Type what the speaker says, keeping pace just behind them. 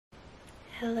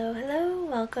Hello, hello,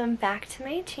 welcome back to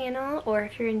my channel, or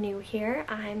if you're new here,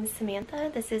 I'm Samantha.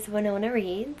 This is Winona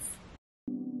Reads.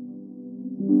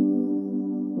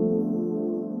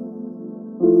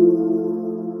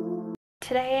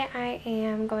 Today I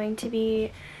am going to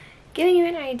be giving you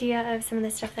an idea of some of the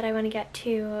stuff that I want to get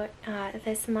to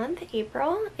this month,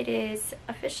 April. It is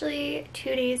officially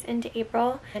 2 days into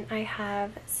April and I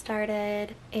have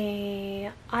started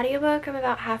a audiobook. I'm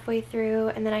about halfway through,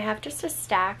 and then I have just a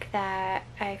stack that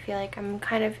I feel like I'm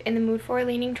kind of in the mood for,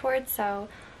 leaning towards, so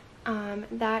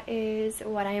that is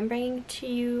what I am bringing to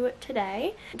you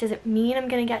today. Does it mean I'm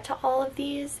gonna get to all of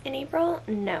these in April?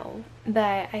 No,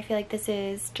 but I feel like this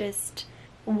is just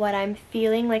what I'm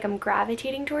feeling like I'm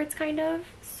gravitating towards, kind of.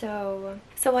 So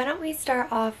why don't we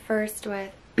start off first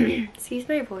with excuse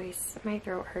my voice, my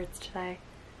throat hurts today.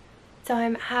 So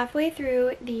I'm halfway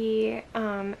through the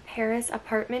Paris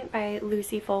Apartment by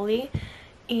Lucy Foley,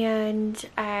 and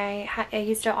I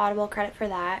used an Audible credit for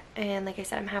that, and like I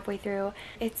said, I'm halfway through.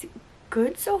 It's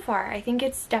good so far. I think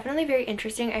it's definitely very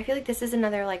interesting. I feel like this is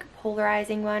another like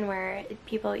polarizing one where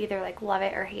people either like love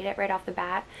it or hate it right off the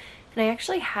bat, and I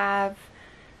actually have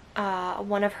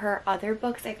one of her other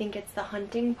books. I think it's The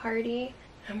Hunting Party.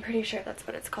 I'm pretty sure that's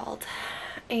what it's called.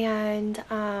 And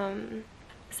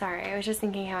sorry, I was just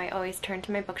thinking how I always turn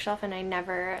to my bookshelf and I've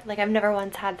never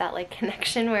once had that like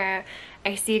connection where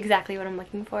I see exactly what I'm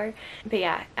looking for. But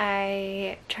yeah,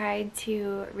 I tried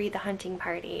to read The Hunting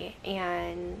Party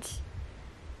and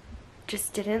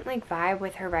just didn't like vibe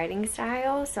with her writing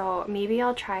style, so maybe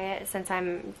I'll try it since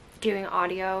I'm doing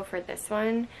audio for this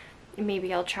one.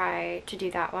 Maybe I'll try to do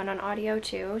that one on audio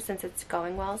too, since it's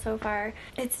going well so far.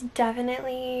 It's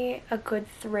definitely a good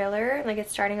thriller. Like,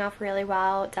 it's starting off really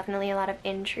well. Definitely a lot of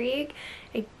intrigue.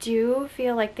 I do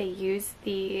feel like they use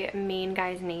the main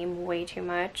guy's name way too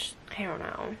much. I don't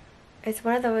know. It's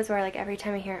one of those where like every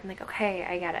time I hear it, I'm like, okay,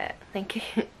 I get it. Like,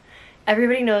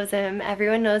 everybody knows him.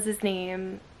 Everyone knows his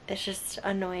name. It's just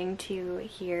annoying to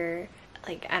hear.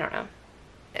 Like, I don't know.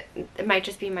 It might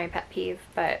just be my pet peeve,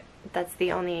 but that's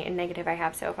the only negative I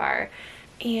have so far.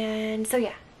 And so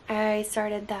yeah, I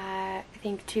started that I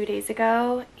think 2 days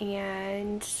ago,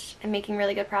 and I'm making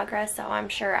really good progress, so I'm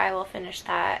sure I will finish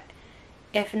that,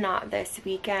 if not this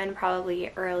weekend,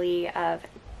 probably early of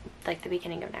like the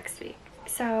beginning of next week.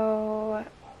 So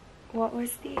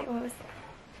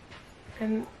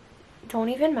don't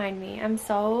even mind me. I'm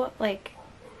so like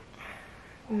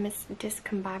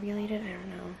discombobulated. I don't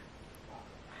know.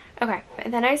 Okay,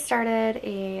 and then I started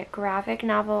a graphic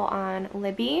novel on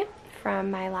Libby from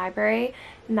my library,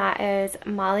 and that is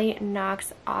Molly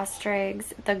Knox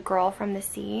Ostrig's The Girl from the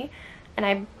Sea, and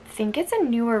I think it's a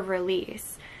newer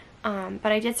release, but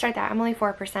I did start that. I'm only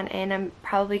 4% in. I'm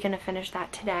probably going to finish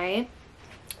that today,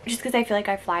 just because I feel like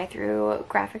I fly through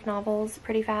graphic novels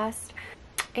pretty fast,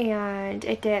 and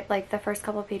it did, like, the first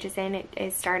couple pages in, it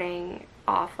is starting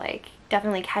off like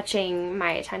definitely catching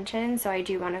my attention, so I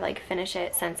do want to like finish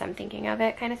it since I'm thinking of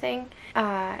it, kind of thing.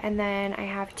 And then I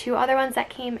have two other ones that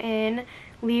came in: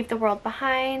 Leave the World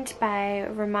Behind by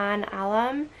Rahman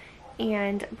Alam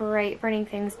and Bright Burning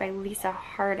Things by Lisa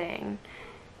Harding.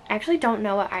 I actually don't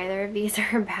know what either of these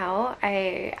are about.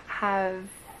 I have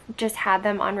just had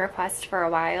them on request for a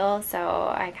while,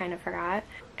 so I kind of forgot,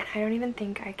 and I don't even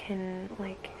think I can,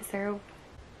 like, is there a...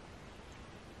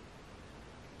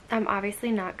 I'm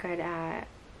obviously not good at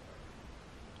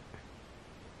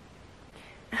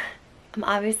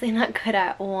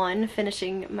one,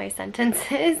 finishing my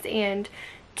sentences, and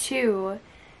two,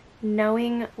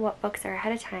 knowing what books are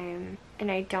ahead of time,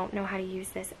 and I don't know how to use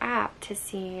this app to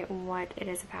see what it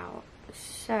is about.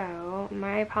 So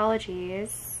my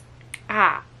apologies.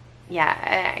 Yeah,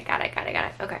 I got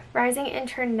it. Okay. Rising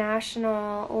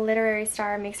international literary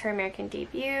star makes her American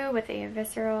debut with a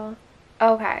visceral...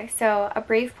 Okay, so a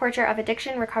brave portrait of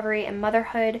addiction, recovery, and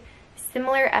motherhood.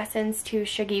 Similar essence to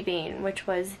Shuggie Bean, which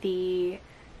was the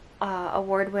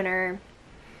award winner.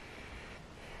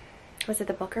 Was it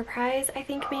the Booker Prize? I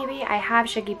think maybe. I have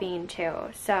Shuggie Bean too,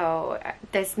 so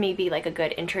this may be like a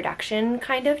good introduction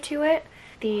kind of to it.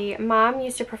 The mom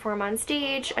used to perform on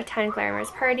stage, attend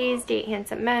glamorous parties, date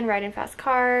handsome men, ride in fast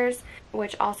cars,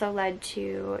 which also led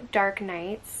to dark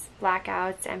nights,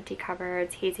 blackouts, empty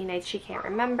cupboards, hazy nights she can't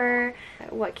remember.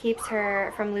 What keeps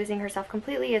her from losing herself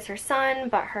completely is her son,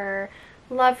 but her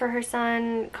love for her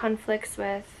son conflicts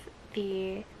with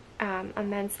the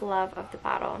immense love of the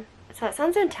bottle. So that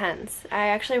sounds intense. I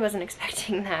actually wasn't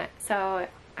expecting that, so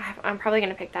I'm probably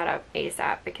going to pick that up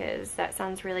ASAP because that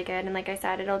sounds really good. And like I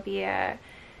said, it'll be a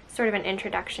sort of an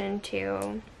introduction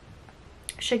to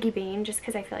Shuggie Bean, just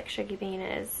because I feel like Shuggie Bean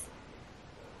is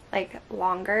like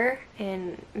longer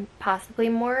and possibly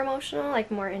more emotional,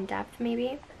 like more in depth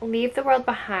maybe. Leave the World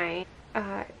Behind.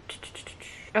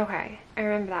 Okay, I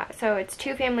remember that. So it's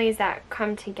two families that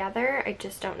come together. I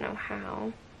just don't know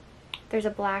how. There's a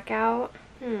blackout.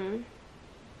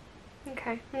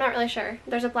 Okay, I'm not really sure.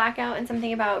 There's a blackout and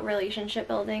something about relationship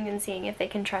building and seeing if they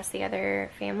can trust the other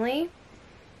family.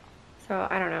 So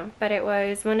I don't know, but it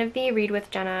was one of the Read with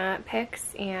Jenna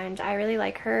picks, and I really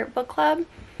like her book club.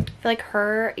 I feel like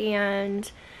her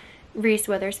and Reese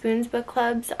Witherspoon's book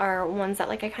clubs are ones that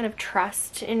like I kind of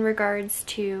trust in regards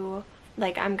to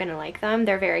like I'm gonna like them.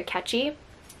 They're very catchy,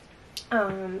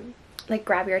 like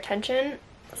grab your attention.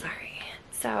 Sorry.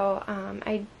 So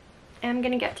I am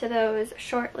gonna get to those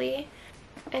shortly.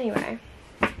 Anyway,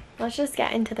 let's just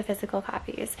get into the physical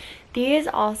copies. These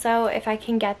also, if I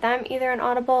can get them either on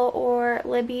Audible or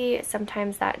Libby,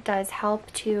 sometimes that does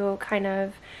help to kind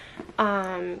of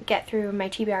get through my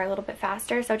TBR a little bit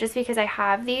faster. So just because I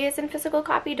have these in physical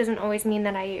copy doesn't always mean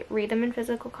that I read them in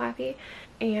physical copy.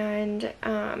 And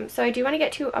so I do want to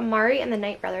get to Amari and the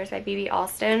Night Brothers by B.B.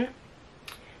 Alston.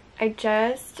 I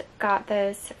just got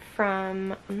this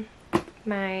from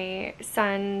my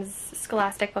son's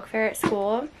Scholastic Book Fair at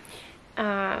school.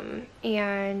 And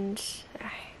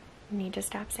I need to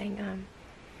stop saying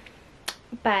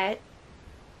but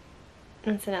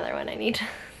that's another one I need to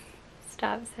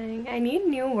stop saying. I need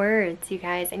new words, you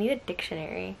guys. I need a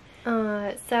dictionary.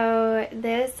 So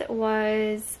this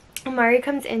was, Amari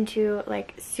comes into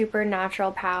like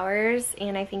supernatural powers,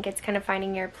 and I think it's kind of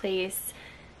finding your place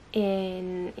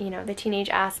in, you know, the teenage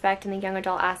aspect and the young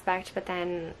adult aspect, but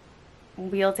then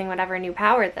wielding whatever new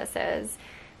power this is.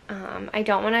 I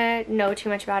don't want to know too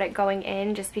much about it going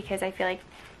in, just because I feel like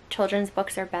children's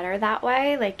books are better that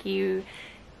way. Like you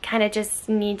kind of just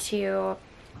need to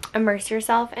immerse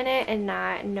yourself in it and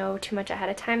not know too much ahead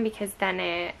of time, because then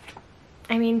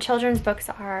I mean, children's books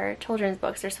are children's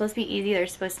books. They're supposed to be easy. They're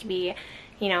supposed to be,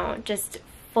 you know, just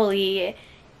fully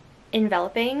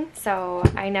enveloping. So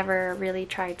I never really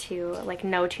try to like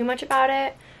know too much about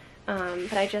it.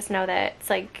 But I just know that it's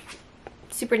like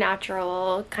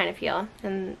supernatural kind of feel,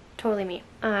 and totally me.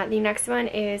 The next one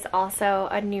is also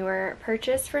a newer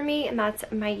purchase for me, and that's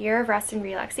My Year of Rest and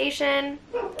Relaxation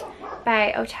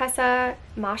by Otessa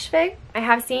Moshfegh. I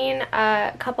have seen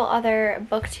a couple other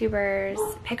booktubers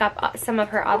pick up some of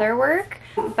her other work,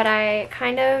 but I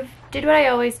kind of did what I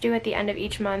always do at the end of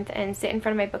each month and sit in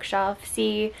front of my bookshelf,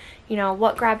 see, you know,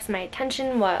 what grabs my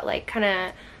attention, what like kind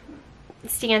of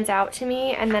stands out to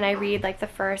me, and then I read like the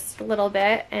first little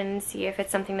bit and see if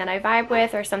it's something that I vibe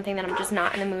with or something that I'm just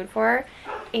not in the mood for.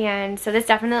 And so this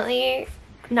definitely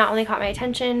not only caught my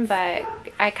attention, but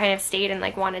I kind of stayed and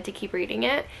like wanted to keep reading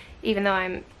it even though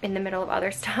I'm in the middle of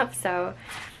other stuff. So,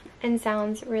 and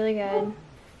sounds really good.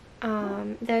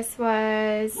 This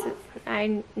was,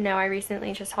 I know I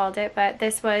recently just hauled it, but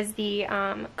this was the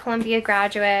Columbia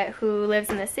graduate who lives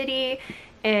in the city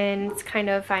and it's kind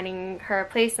of finding her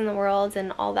place in the world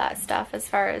and all that stuff as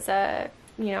far as a,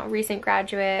 you know, recent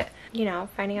graduate, you know,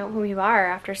 finding out who you are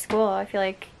after school. I feel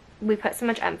like we put so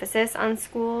much emphasis on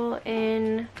school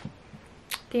in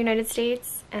the United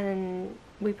States, and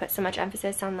we put so much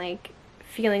emphasis on like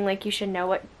feeling like you should know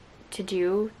what to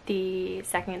do the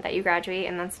second that you graduate,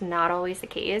 and that's not always the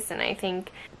case. And I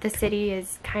think the city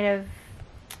is kind of,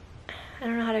 I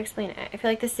don't know how to explain it. I feel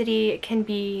like the city can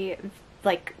be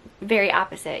like very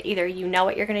opposite. Either you know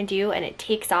what you're gonna do and it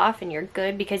takes off and you're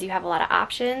good because you have a lot of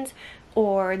options,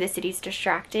 or the city's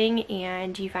distracting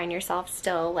and you find yourself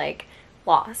still like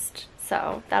lost.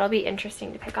 So that'll be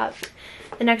interesting to pick up.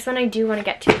 The next one I do want to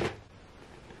get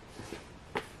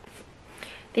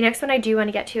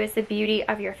to is The Beauty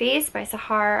of Your Face by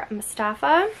Sahar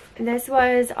Mustafa. This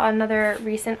was another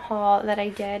recent haul that I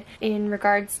did in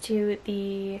regards to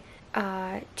the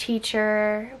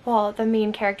teacher. Well, the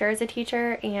main character is a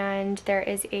teacher, and there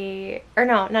is a, or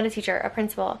no, not a teacher, a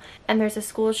principal, and there's a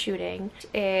school shooting.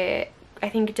 It, I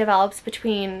think, develops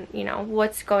between, you know,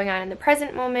 what's going on in the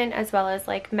present moment as well as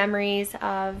like memories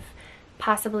of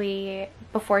possibly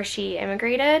before she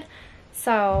immigrated.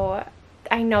 So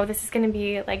I know this is going to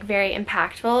be like very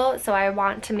impactful, so I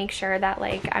want to make sure that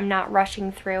like I'm not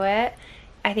rushing through it.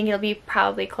 I think it'll be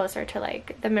probably closer to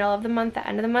like the middle of the month, the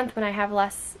end of the month, when I have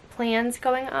less plans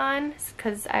going on,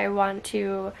 because I want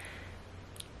to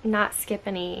not skip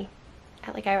any.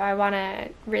 Like I want to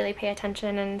really pay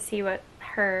attention and see what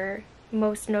her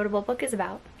most notable book is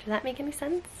about. Does that make any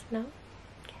sense? No?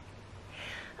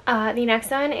 Okay. The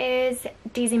next one is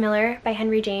Daisy Miller by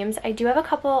Henry James. I do have a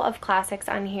couple of classics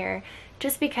on here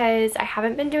just because I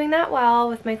haven't been doing that well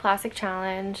with my classic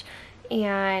challenge,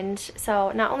 And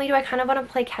so not only do I kind of want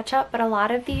to play catch up, but a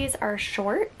lot of these are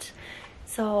short.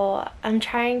 So I'm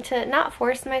trying to not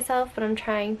force myself, but I'm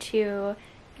trying to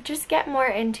just get more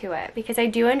into it because I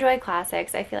do enjoy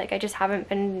classics. I feel like I just haven't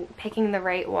been picking the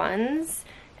right ones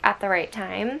at the right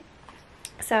time.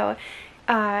 So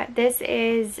this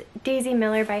is Daisy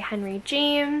Miller by Henry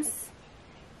James,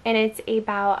 and it's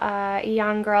about a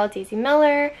young girl, Daisy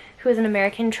Miller, who is an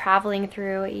American traveling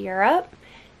through Europe.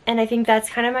 And I think that's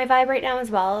kind of my vibe right now as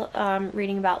well,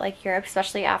 reading about like Europe,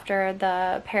 especially after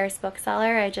the Paris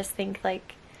bookseller. I just think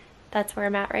like that's where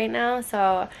I'm at right now.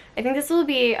 So I think this will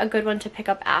be a good one to pick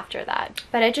up after that.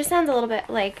 But it just sounds a little bit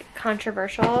like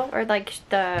controversial, or like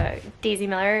the Daisy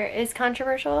Miller is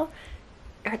controversial,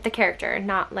 or the character,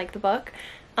 not like the book.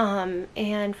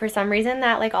 And for some reason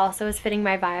that like also is fitting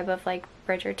my vibe of like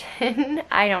Bridgerton.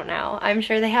 I don't know. I'm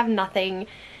sure they have nothing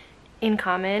in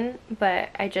common, but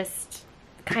I just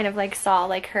kind of like saw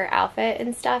like her outfit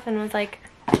and stuff and was like,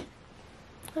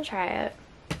 I'll try it.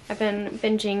 I've been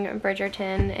binging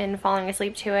Bridgerton and falling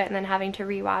asleep to it and then having to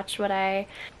rewatch what I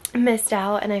missed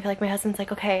out, and I feel like my husband's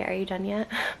like, okay, are you done yet?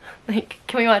 Like,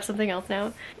 can we watch something else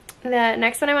now? The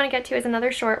next one I want to get to is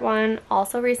another short one,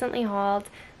 also recently hauled,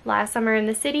 Last Summer in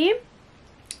the City.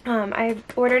 I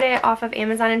ordered it off of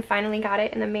Amazon and finally got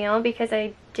it in the mail because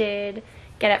I did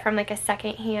get it from like a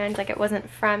second hand, like it wasn't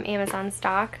from Amazon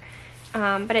stock.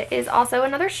 But it is also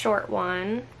another short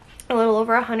one, a little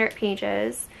over 100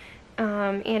 pages,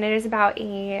 and it is about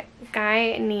a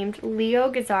guy named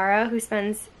Leo Gazzara who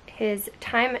spends his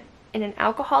time in an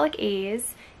alcoholic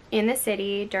haze in the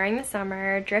city during the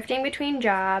summer, drifting between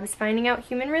jobs, finding out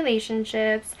human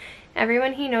relationships.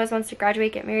 Everyone he knows wants to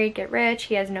graduate, get married, get rich.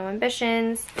 He has no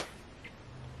ambitions.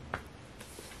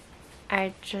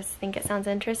 I just think it sounds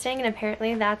interesting, and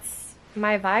apparently that's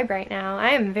my vibe right now. I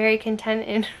am very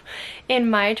content in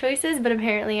my choices, but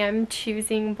apparently I'm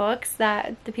choosing books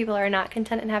that the people are not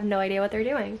content and have no idea what they're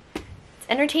doing. It's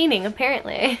entertaining,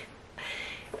 apparently.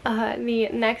 The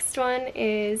next one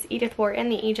is Edith Wharton,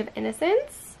 The Age of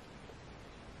Innocence.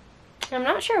 I'm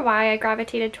not sure why I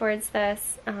gravitated towards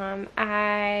this.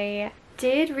 I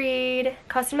did read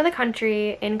Custom of the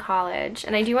Country in college,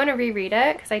 and I do want to reread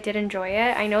it because I did enjoy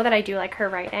it. I know that I do like her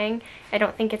writing. I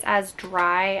don't think it's as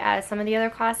dry as some of the other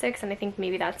classics, and I think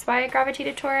maybe that's why I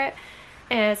gravitated toward it,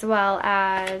 as well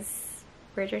as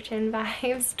Bridgerton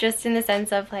vibes, just in the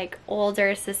sense of like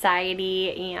older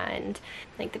society and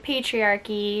like the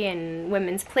patriarchy and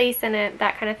women's place in it,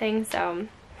 that kind of thing. So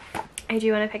I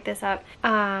do want to pick this up.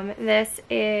 This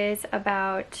is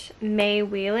about May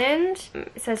Wayland.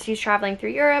 It says she's traveling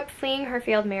through Europe, fleeing her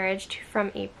failed marriage from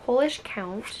a Polish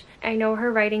count. I know her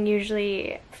writing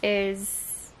usually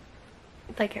is,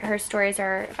 like her stories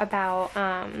are about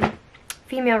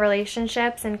female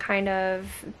relationships and kind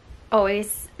of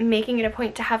always making it a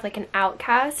point to have like an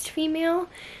outcast female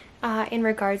in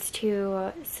regards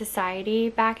to society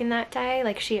back in that day.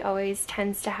 Like she always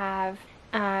tends to have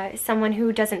someone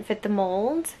who doesn't fit the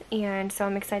mold, and so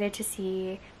I'm excited to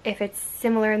see if it's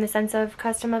similar in the sense of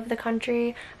Custom of the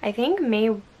Country. I think May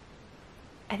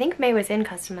was in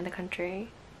Custom of the Country.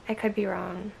 I could be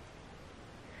wrong.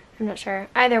 I'm not sure.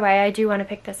 Either way, I do want to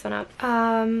pick this one up.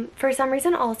 For some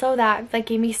reason also that like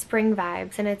gave me spring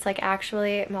vibes, and it's like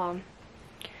actually, well,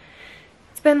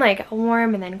 it's been like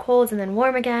warm and then cold and then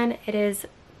warm again. It is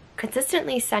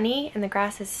consistently sunny and the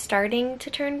grass is starting to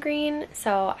turn green,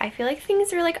 so I feel like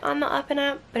things are like on the up and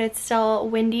up, but it's still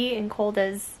windy and cold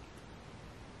as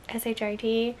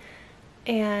SHIT,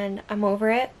 and I'm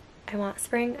over it. I want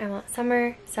spring, I want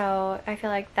summer, so I feel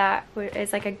like that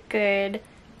is like a good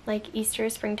like Easter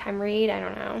springtime read. I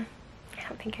don't know, I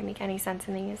don't think I make any sense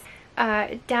in these.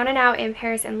 Down and Out in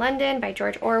Paris and London by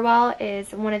George Orwell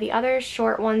is one of the other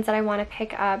short ones that I want to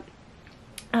pick up.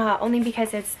 Only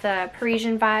because it's the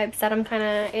Parisian vibes that I'm kind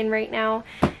of in right now,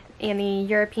 and the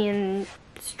European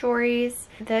stories.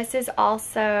 This is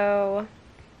also,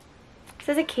 it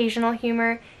says occasional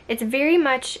humor. It's very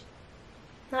much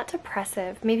not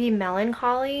depressive, maybe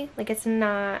melancholy. Like it's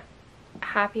not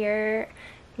happier.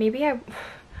 Maybe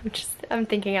I'm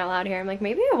thinking out loud here. I'm like,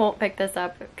 maybe I won't pick this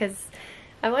up because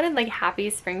I wanted like happy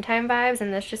springtime vibes,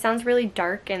 and this just sounds really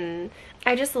dark, and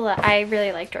I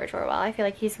really like George Orwell. I feel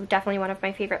like he's definitely one of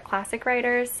my favorite classic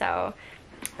writers. So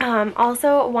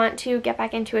also want to get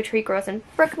back into A Tree Grows in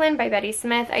Brooklyn by Betty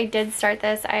Smith. I did start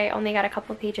this. I only got a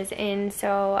couple pages in,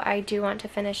 so I do want to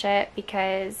finish it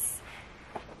because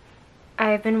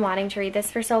I've been wanting to read this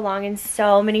for so long, and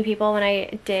so many people, when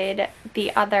I did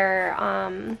the other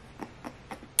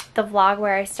the vlog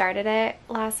where I started it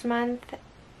last month,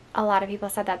 a lot of people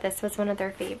said that this was one of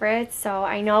their favorites, so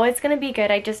I know it's gonna be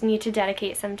good. I just need to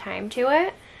dedicate some time to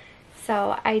it. So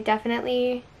So I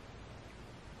definitely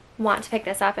want to pick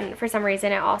this up, and for some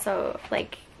reason it also,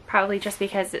 like, probably just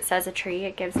because it says a tree,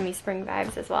 it gives me spring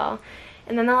vibes as well.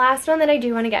 And then the last one that I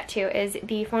do want to get to is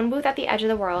The Phone Booth at the Edge of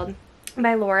the World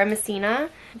by Laura Messina.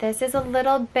 This is a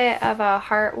little bit of a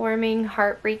heartwarming,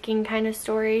 heartbreaking kind of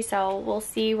story, so we'll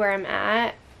see where I'm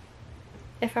at.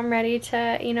 If I'm ready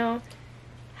to, you know,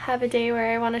 have a day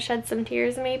where I want to shed some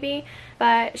tears maybe.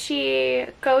 But she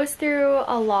goes through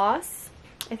a loss.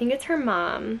 I think it's her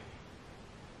mom.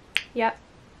 Yep.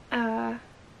 Jeez.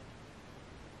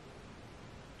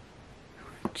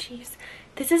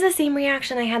 This is the same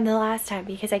reaction I had the last time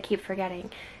because I keep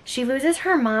forgetting. She loses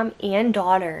her mom and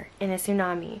daughter in a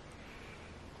tsunami.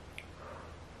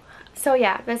 So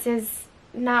yeah, this is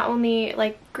not only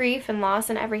like grief and loss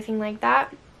and everything like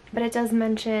that, but it does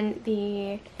mention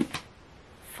the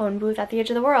phone booth at the edge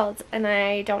of the world. And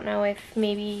I don't know if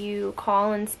maybe you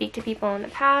call and speak to people in the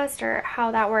past or how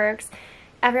that works.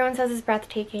 Everyone says it's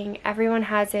breathtaking. Everyone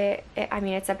has it. I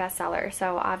mean, it's a bestseller,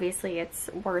 so obviously it's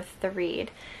worth the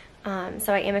read.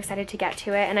 So I am excited to get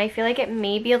to it, and I feel like it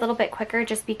may be a little bit quicker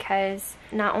just because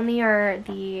not only are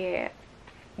the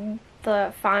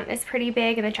font is pretty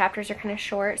big and the chapters are kind of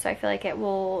short, so I feel like it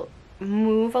will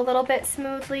move a little bit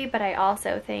smoothly, but I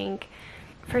also think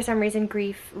for some reason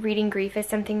reading grief is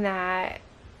something that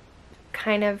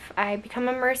kind of I become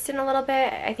immersed in a little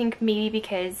bit. I think maybe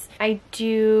because I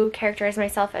do characterize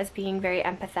myself as being very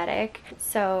empathetic,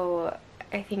 so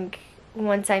I think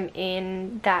once I'm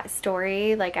in that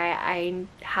story, like I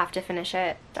have to finish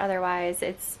it, otherwise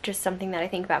it's just something that I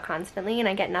think about constantly and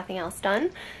I get nothing else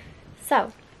done.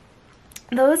 So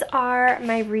those are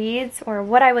my reads, or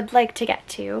what I would like to get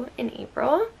to in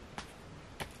April.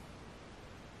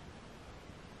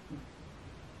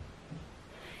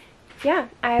 Yeah,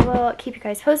 I will keep you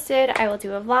guys posted. I will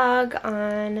do a vlog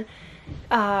on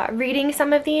reading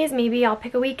some of these. Maybe I'll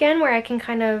pick a weekend where I can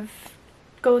kind of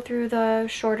go through the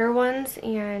shorter ones,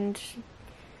 and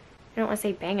I don't want to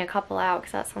say bang a couple out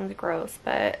because that sounds gross,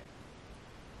 but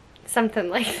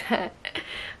something like that.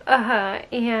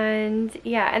 And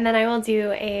yeah, and then I will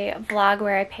do a vlog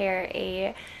where I pair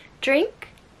a drink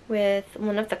with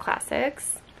one of the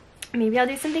classics. Maybe I'll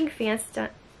do something fancy.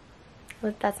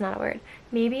 That's not a word.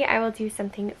 Maybe I will do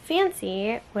something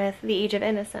fancy with The Age of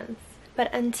Innocence.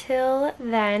 But until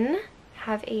then,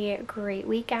 have a great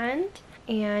weekend,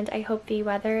 and I hope the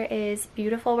weather is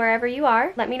beautiful wherever you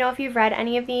are. Let me know if you've read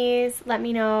any of these. Let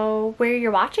me know where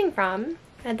you're watching from.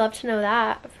 I'd love to know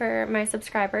that for my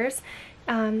subscribers.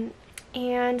 And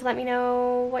let me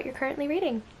know what you're currently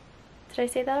reading. Did I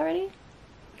say that already?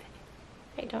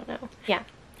 I don't know. Yeah.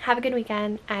 Have a good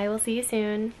weekend. I will see you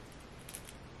soon.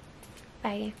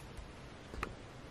 Bye.